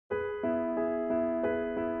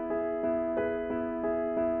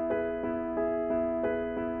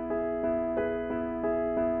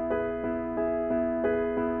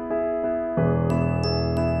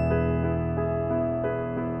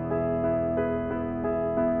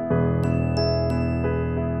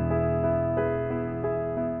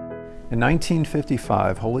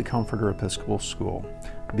1955, Holy Comforter Episcopal School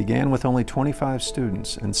began with only 25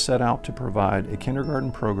 students and set out to provide a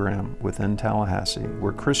kindergarten program within Tallahassee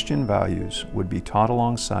where Christian values would be taught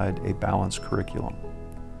alongside a balanced curriculum.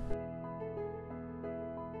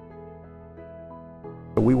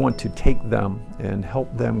 We want to take them and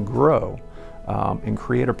help them grow and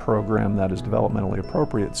create a program that is developmentally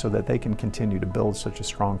appropriate so that they can continue to build such a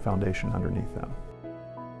strong foundation underneath them.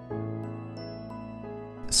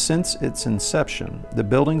 Since its inception, the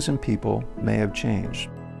buildings and people may have changed,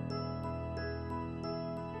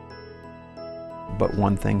 but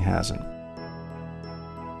one thing hasn't: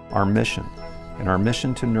 our mission. And our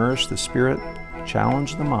mission to nourish the spirit,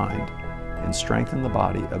 challenge the mind, and strengthen the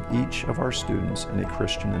body of each of our students in a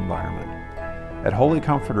Christian environment. At Holy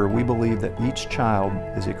Comforter, we believe that each child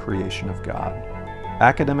is a creation of God.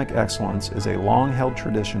 Academic excellence is a long-held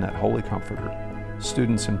tradition at Holy Comforter.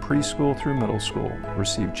 Students in preschool through middle school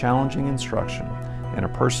receive challenging instruction and a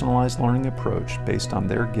personalized learning approach based on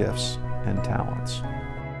their gifts and talents.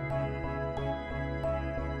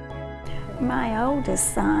 My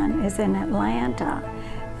oldest son is in Atlanta,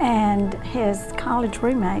 and his college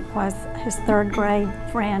roommate was his third grade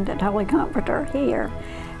friend at Holy Comforter here.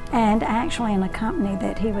 And actually in a company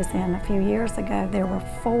that he was in a few years ago, there were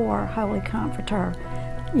 4 Holy Comforter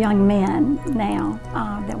young men now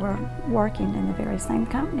that were working in the very same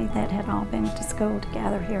company that had all been to school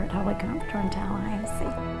together here at Holy Comforter in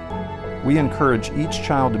Tallahassee. We encourage each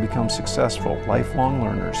child to become successful, lifelong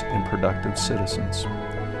learners and productive citizens.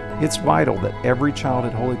 It's vital that every child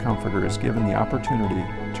at Holy Comforter is given the opportunity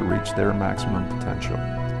to reach their maximum potential.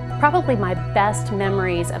 Probably my best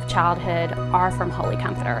memories of childhood are from Holy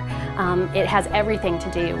Comforter. It has everything to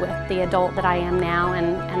do with the adult that I am now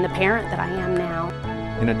and the parent that I am now.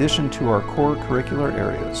 In addition to our core curricular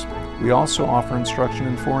areas, we also offer instruction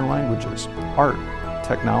in foreign languages, art,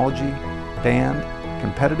 technology, band,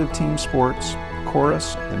 competitive team sports,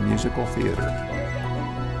 chorus, and musical theater.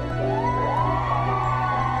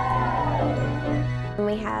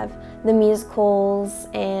 We have the musicals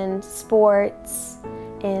and sports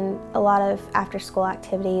and a lot of after-school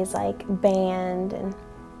activities like band and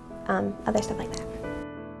other stuff like that.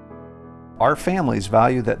 Our families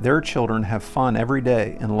value that their children have fun every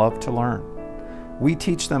day and love to learn. We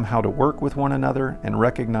teach them how to work with one another and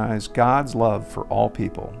recognize God's love for all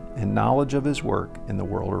people and knowledge of His work in the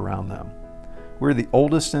world around them. We're the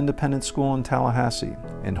oldest independent school in Tallahassee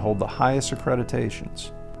and hold the highest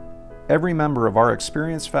accreditations. Every member of our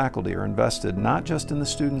experienced faculty are invested not just in the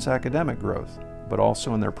students' academic growth, but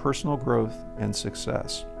also in their personal growth and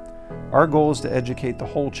success. Our goal is to educate the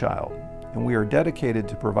whole child, and we are dedicated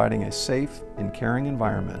to providing a safe and caring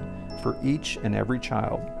environment for each and every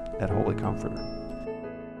child at Holy Comforter.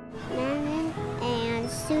 Norman and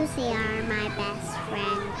Susie are my best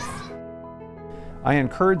friends. I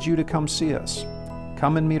encourage you to come see us.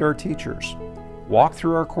 Come and meet our teachers. Walk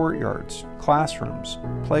through our courtyards, classrooms,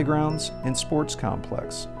 playgrounds, and sports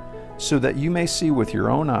complex, so that you may see with your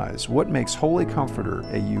own eyes what makes Holy Comforter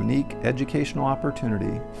a unique educational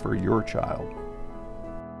opportunity for your child.